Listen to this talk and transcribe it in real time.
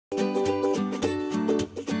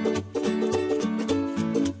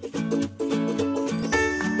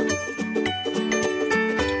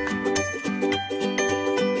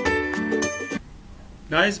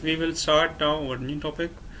Guys, we will start now our new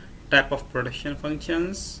topic, type of protection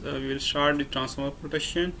functions. We will start with transformer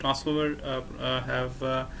protection. Transformer have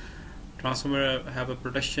a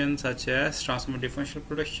protection such as transformer differential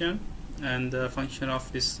protection, and the function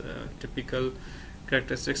of this typical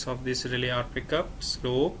characteristics of this relay are pickup,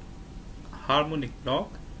 slope, harmonic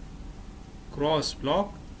block, cross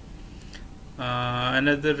block.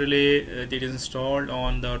 Another relay that is installed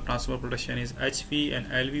on the transformer protection is HV and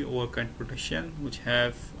LV overcurrent protection, which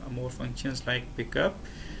have more functions like pickup,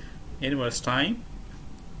 inverse time,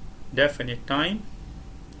 definite time,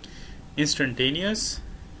 instantaneous.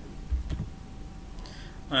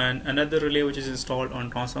 And another relay which is installed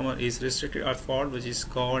on transformer is restricted earth fault, which is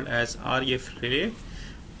called as REF relay.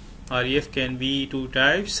 REF can be two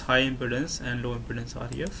types, high impedance and low impedance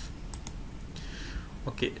REF.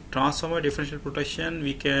 Okay, transformer differential protection,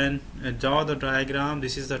 we can draw the diagram.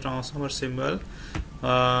 This is the transformer symbol.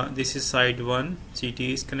 This is side 1, CT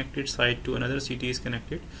is connected, side 2 another CT is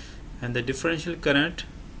connected, and the differential current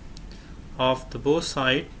of the both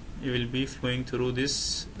side will be flowing through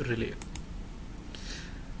this relay.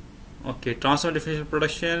 Okay, transformer differential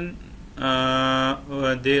protection,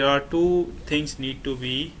 there are two things need to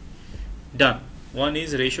be done. One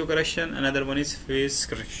is ratio correction, another one is phase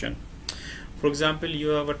correction. For example, you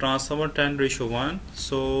have a transformer 10:1.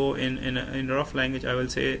 So in rough language, I will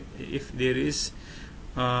say if there is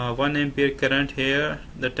 1 ampere current here,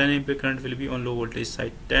 the 10 ampere current will be on low voltage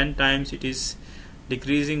side. 10 times it is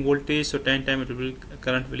decreasing voltage, so 10 times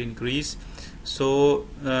current will increase. So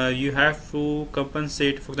you have to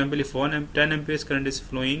compensate. For example, if 10 amperes current is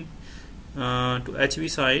flowing to HV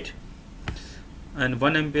side, and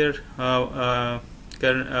 1 ampere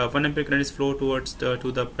current is flow towards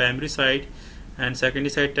to the primary side, and secondary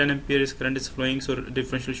side 10 amperes current is flowing, so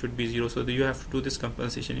differential should be 0. So you have to do this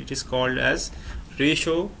compensation. It is called as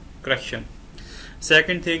ratio correction.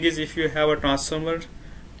 Second thing is, if you have a transformer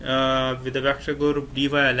with a vector group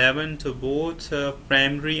dy11, so both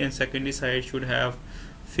primary and secondary side should have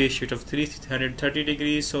phase shift of 330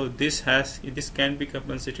 degrees. So this can be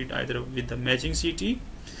compensated either with the matching CT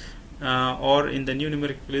or in the new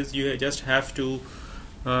numerical place you just have to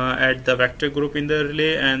add the vector group in the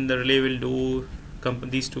relay, and the relay will do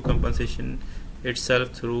these two compensation itself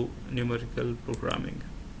through numerical programming.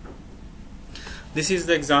 This is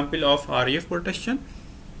the example of REF protection.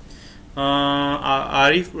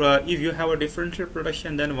 If you have a differential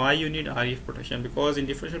protection, then why you need REF protection? Because in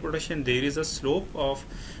differential protection there is a slope of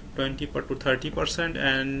 20 to 30%,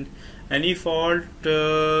 and any fault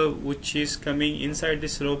which is coming inside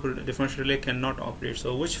this slope, differential relay cannot operate.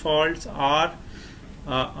 So which faults are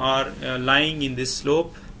lying in this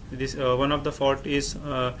slope? This one of the fault is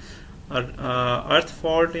earth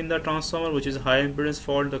fault in the transformer, which is high impedance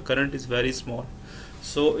fault. The current is very small.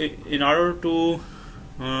 So in order to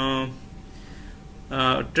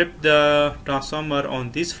trip the transformer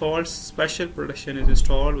on these faults, special protection is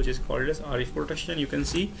installed, which is called as REF protection. You can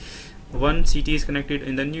see one CT is connected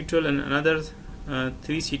in the neutral, and another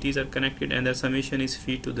 3 CTs are connected, and their summation is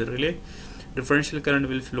feed to the relay. Differential current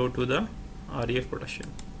will flow to the REF protection.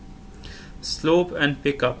 Slope and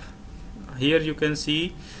pickup. Here you can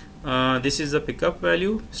see this is the pickup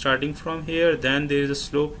value starting from here. Then there is a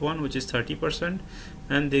slope 1, which is 30%,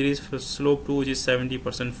 and there is slope 2, which is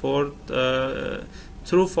 70%. For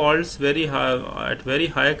through faults very high, at very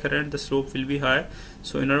high current, the slope will be high.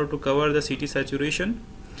 So in order to cover the CT saturation,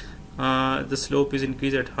 the slope is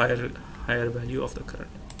increased at higher value of the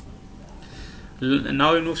current.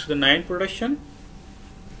 Now we move to the line protection.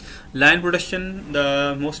 Line protection,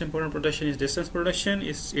 the most important protection is distance protection.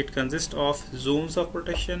 It consists of zones of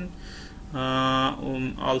protection,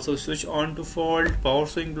 also switch on to fault, power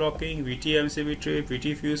swing blocking, VT MCB trip,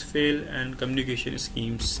 VT fuse fail, and communication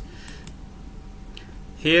schemes.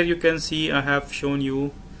 Here you can see I have shown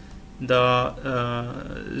you the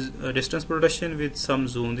distance protection with some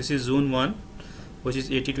zone. This is zone 1, which is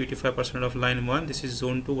 80 to 85% of line 1. This is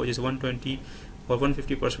zone 2, which is 120 or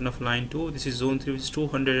 150% of line 2. This is zone 3, which is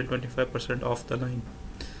 225% of the line.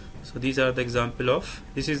 So these are the example of,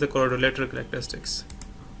 this is the quadrilateral characteristics.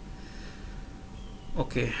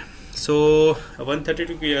 Okay, so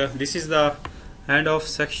 132, this is the end of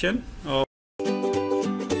section of